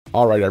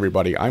All right,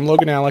 everybody, I'm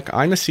Logan Alec,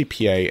 I'm a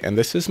CPA, and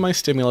this is my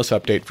stimulus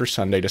update for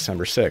Sunday,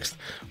 December 6th.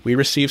 We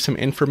received some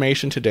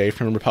information today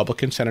from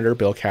Republican Senator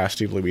Bill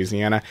Cassidy of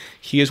Louisiana.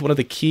 He is one of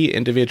the key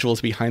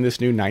individuals behind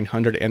this new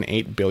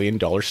 $908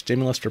 billion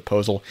stimulus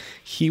proposal.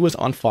 He was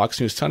on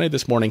Fox News Sunday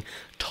this morning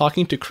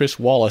talking to Chris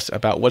Wallace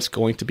about what's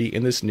going to be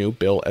in this new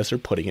bill as they're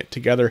putting it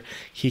together.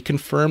 He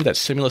confirmed that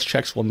stimulus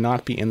checks will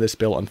not be in this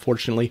bill,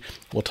 unfortunately.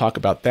 We'll talk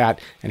about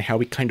that and how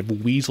we kind of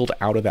weaseled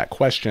out of that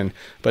question.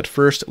 But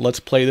first,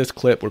 let's play this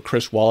clip where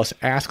Chris Wallace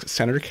asks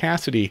Senator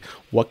Cassidy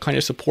what kind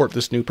of support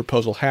this new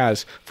proposal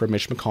has for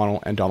Mitch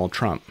McConnell and Donald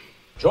Trump.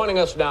 Joining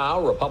us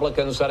now,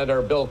 Republican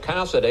Senator Bill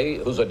Cassidy,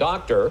 who's a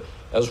doctor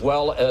as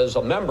well as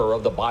a member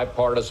of the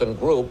bipartisan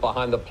group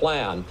behind the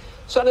plan.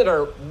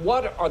 Senator,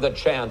 what are the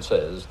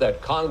chances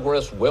that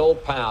Congress will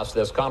pass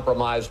this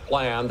compromise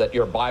plan that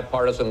your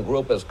bipartisan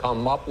group has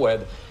come up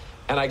with?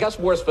 And I guess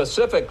more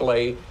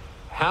specifically,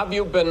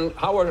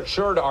 how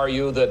assured are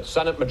you that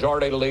Senate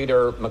Majority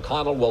Leader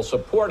McConnell will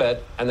support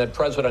it and that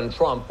President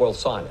Trump will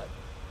sign it?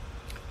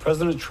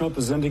 President Trump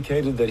has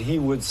indicated that he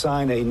would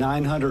sign a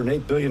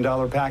 $908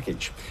 billion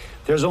package.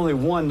 There's only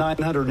one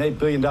 $908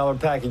 billion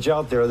package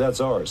out there, that's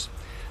ours.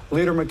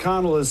 Leader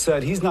McConnell has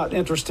said he's not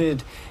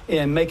interested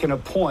in making a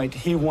point.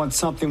 He wants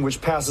something which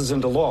passes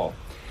into law.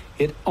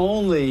 It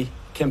only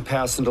can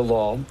pass into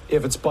law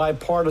if it's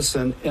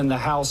bipartisan in the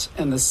House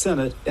and the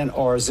Senate, and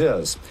ours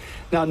is.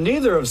 Now,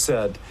 neither have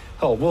said,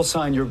 oh, we'll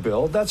sign your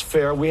bill. That's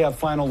fair. We have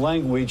final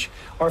language.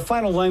 Our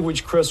final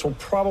language, Chris, will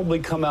probably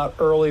come out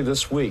earlier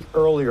this week.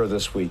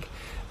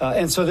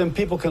 And so then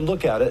people can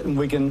look at it and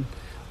we can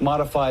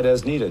modify it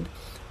as needed.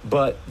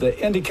 But the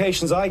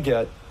indications I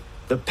get,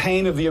 the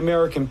pain of the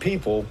American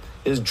people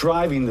is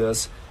driving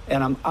this,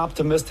 and I'm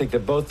optimistic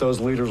that both those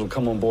leaders will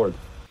come on board.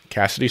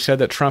 Cassidy said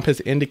that Trump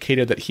has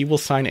indicated that he will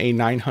sign a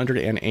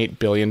 $908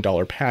 billion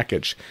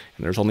package,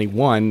 and there's only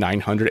one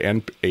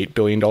 $908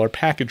 billion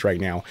package right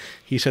now.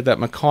 He said that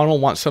McConnell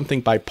wants something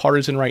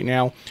bipartisan right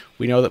now.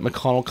 We know that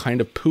McConnell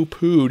kind of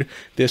poo-pooed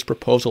this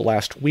proposal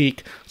last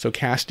week, so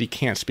Cassidy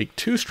can't speak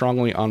too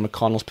strongly on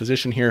McConnell's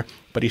position here,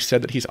 but he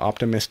said that he's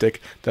optimistic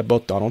that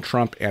both Donald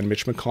Trump and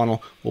Mitch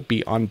McConnell will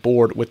be on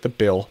board with the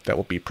bill that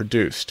will be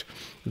produced.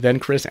 Then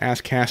Chris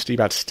asked Cassidy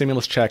about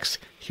stimulus checks.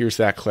 Here's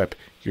that clip.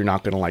 You're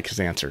not going to like his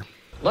answer.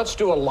 Let's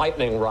do a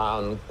lightning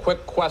round.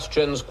 Quick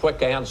questions,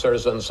 quick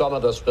answers, and some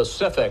of the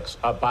specifics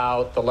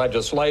about the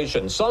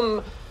legislation.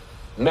 Some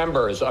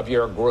members of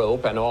your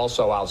group and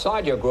also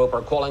outside your group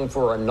are calling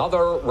for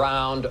another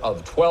round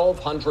of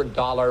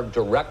 $1,200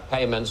 direct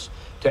payments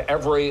to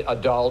every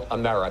adult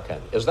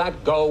American. Is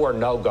that go or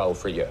no go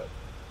for you?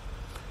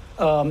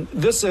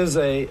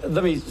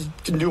 Let me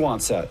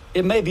nuance that.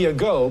 It may be a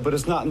go, but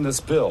it's not in this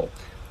bill.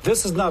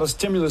 This is not a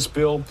stimulus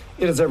bill.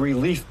 It is a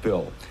relief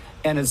bill.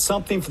 And it's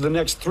something for the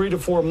next 3 to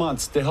 4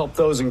 months to help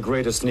those in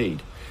greatest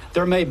need.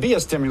 There may be a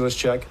stimulus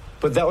check,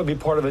 but that would be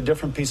part of a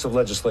different piece of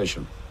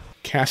legislation.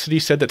 Cassidy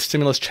said that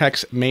stimulus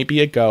checks may be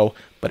a go,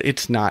 but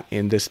it's not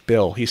in this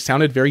bill. He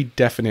sounded very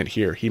definite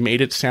here. He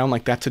made it sound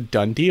like that's a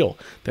done deal,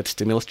 that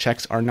stimulus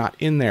checks are not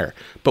in there.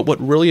 But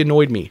what really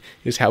annoyed me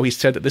is how he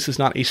said that this is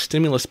not a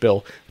stimulus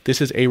bill,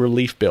 this is a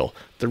relief bill.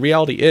 The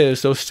reality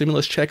is those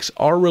stimulus checks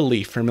are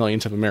relief for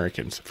millions of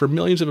Americans. For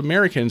millions of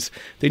Americans,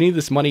 they need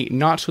this money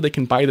not so they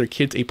can buy their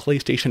kids a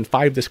PlayStation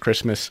 5 this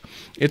Christmas,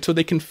 it's so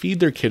they can feed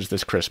their kids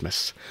this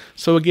Christmas.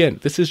 So again,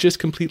 this is just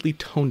completely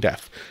tone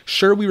deaf.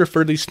 Sure, we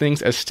refer to these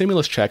things as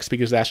stimulus checks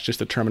because that's just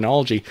the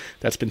terminology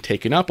that's been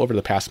taken up over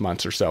the past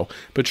months or so,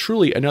 but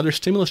truly another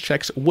stimulus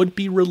checks would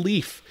be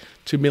relief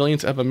to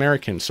millions of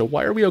Americans. So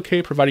why are we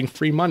okay providing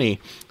free money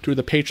through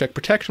the Paycheck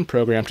Protection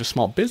Program to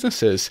small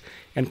businesses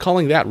and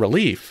calling that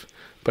relief?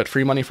 But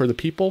free money for the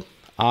people?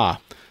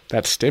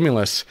 That's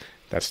stimulus.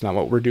 That's not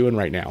what we're doing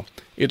right now.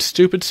 It's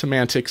stupid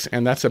semantics,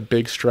 and that's a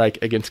big strike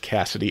against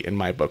Cassidy in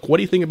my book. What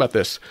do you think about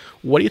this?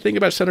 What do you think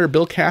about Senator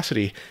Bill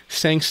Cassidy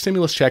saying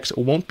stimulus checks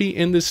won't be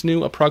in this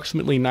new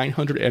approximately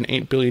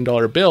 $908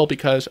 billion bill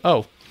because,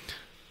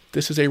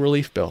 this is a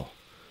relief bill,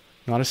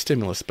 not a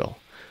stimulus bill?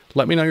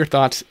 Let me know your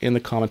thoughts in the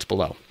comments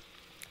below.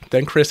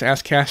 Then Chris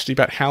asked Cassidy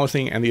about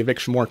housing and the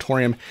eviction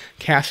moratorium.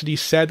 Cassidy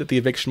said that the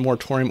eviction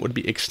moratorium would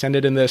be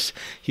extended in this.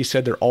 He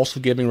said they're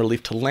also giving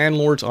relief to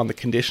landlords on the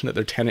condition that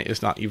their tenant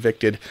is not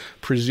evicted,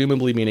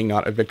 presumably meaning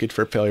not evicted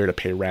for failure to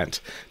pay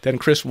rent. Then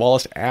Chris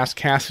Wallace asked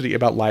Cassidy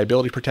about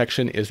liability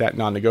protection. Is that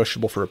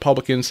non-negotiable for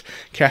Republicans?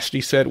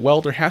 Cassidy said,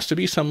 well, there has to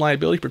be some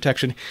liability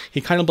protection.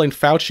 He kind of blamed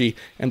Fauci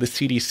and the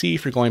CDC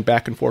for going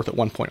back and forth at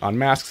one point on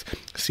masks.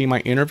 See my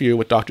interview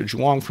with Dr.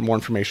 Zhuang for more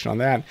information on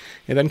that.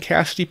 And then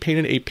Cassidy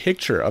painted a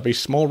picture of a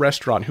small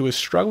restaurant who is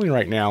struggling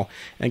right now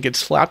and gets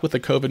slapped with a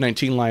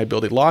COVID-19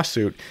 liability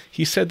lawsuit.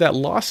 He said that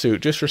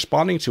lawsuit, just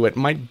responding to it,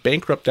 might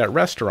bankrupt that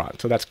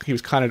restaurant. So he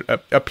was kind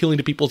of appealing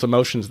to people's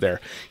emotions there.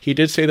 He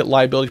did say that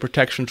liability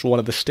protections were one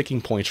of the sticking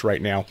points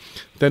right now.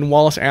 Then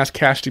Wallace asked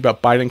Cassidy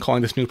about Biden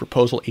calling this new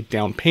proposal a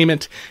down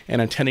payment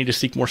and intending to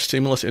seek more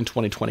stimulus in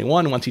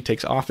 2021 once he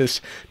takes office.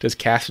 Does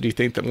Cassidy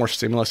think that more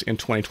stimulus in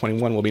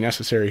 2021 will be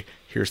necessary?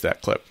 Here's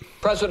that clip.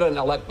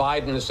 President-elect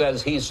Biden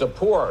says he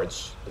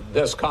supports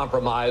this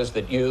compromise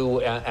that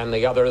you and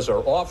the others are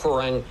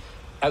offering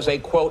as a,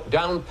 quote,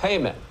 down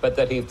payment, but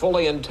that he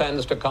fully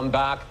intends to come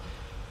back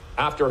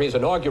after he's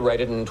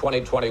inaugurated in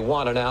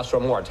 2021 and ask for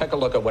more. Take a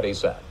look at what he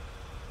said.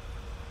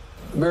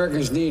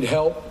 Americans need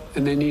help,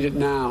 and they need it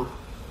now.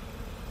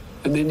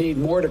 And they need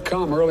more to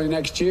come early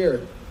next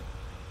year.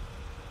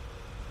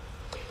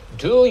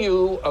 Do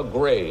you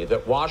agree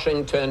that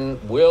Washington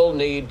will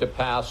need to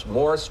pass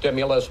more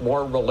stimulus,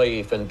 more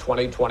relief in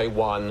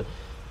 2021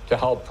 to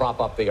help prop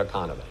up the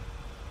economy?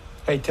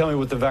 Hey, tell me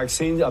what the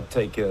vaccine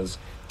uptake is.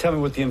 Tell me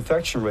what the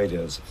infection rate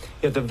is.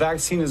 If the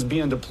vaccine is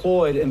being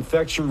deployed,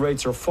 infection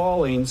rates are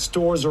falling,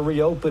 stores are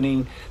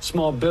reopening,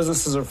 small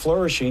businesses are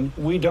flourishing,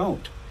 we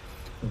don't.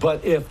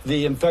 But if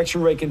the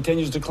infection rate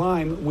continues to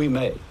climb, we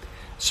may.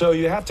 So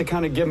you have to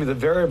kind of give me the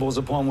variables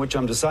upon which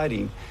I'm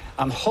deciding.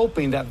 I'm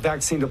hoping that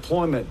vaccine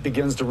deployment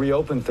begins to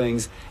reopen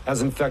things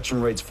as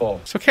infection rates fall.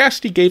 So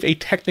Cassidy gave a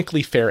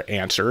technically fair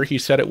answer. He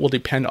said it will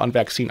depend on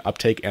vaccine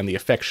uptake and the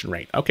infection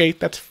rate. Okay,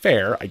 that's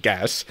fair, I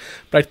guess.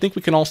 But I think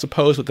we can all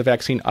suppose what the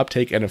vaccine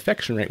uptake and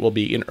infection rate will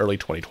be in early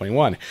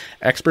 2021.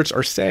 Experts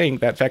are saying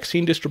that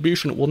vaccine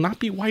distribution will not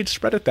be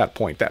widespread at that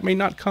point. That may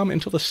not come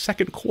until the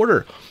second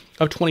quarter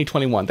of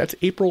 2021. That's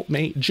April,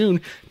 May,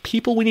 June.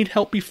 People, we need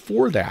help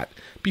before that.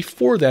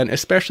 Before then,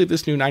 especially if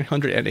this new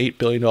 $908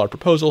 billion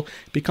proposal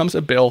becomes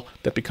a bill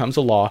that becomes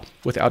a law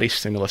without a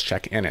stimulus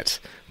check in it.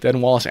 Then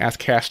Wallace asked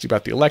Cassidy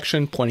about the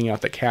election, pointing out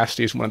that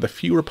Cassidy is one of the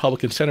few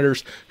Republican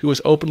senators who has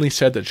openly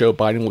said that Joe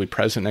Biden will be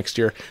president next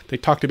year. They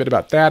talked a bit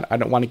about that. I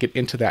don't want to get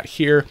into that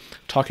here.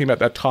 Talking about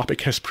that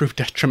topic has proved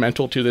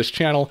detrimental to this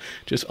channel.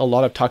 Just a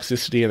lot of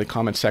toxicity in the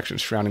comment section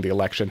surrounding the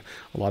election.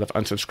 A lot of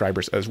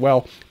unsubscribers as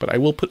well. But I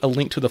will put a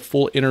link to the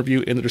full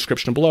interview in the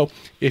description below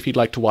if you'd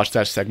like to watch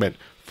that segment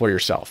for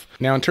yourself.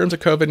 Now, in terms of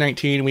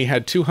COVID-19, we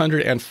had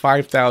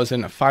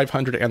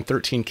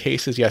 205,513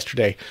 cases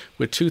yesterday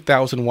with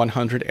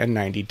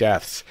 2,190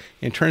 deaths.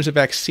 In terms of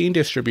vaccine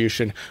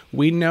distribution,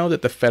 we know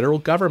that the federal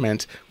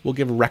government will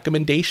give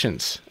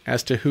recommendations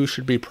as to who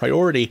should be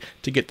priority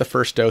to get the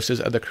first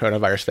doses of the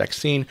coronavirus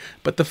vaccine,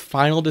 but the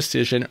final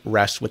decision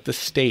rests with the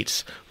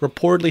states.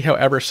 Reportedly,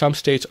 however, some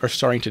states are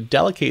starting to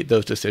delegate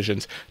those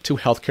decisions to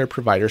healthcare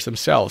providers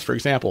themselves. For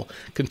example,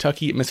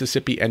 Kentucky,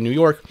 Mississippi, and New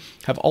York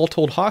have all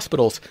told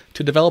hospitals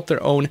to develop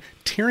their own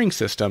tiering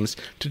systems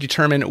to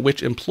determine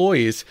which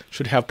employees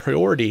should have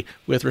priority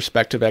with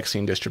respect to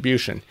vaccine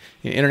distribution.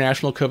 In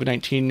international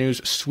COVID-19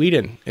 news,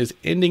 Sweden is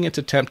ending its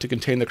attempt to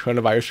contain the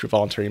coronavirus through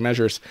voluntary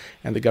measures,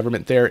 and the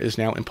government there is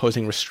now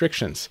imposing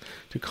restrictions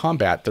to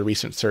combat the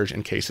recent surge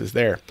in cases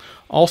there.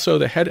 Also,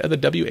 the head of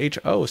the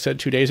WHO said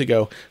 2 days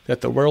ago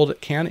that the world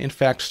can in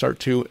fact start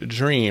to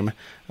dream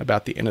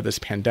about the end of this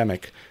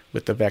pandemic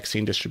with the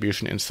vaccine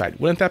distribution in sight.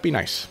 Wouldn't that be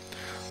nice?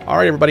 All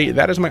right, everybody,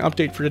 that is my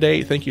update for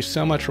today. Thank you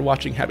so much for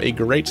watching. Have a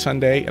great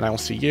Sunday, and I will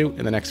see you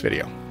in the next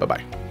video.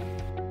 Bye-bye.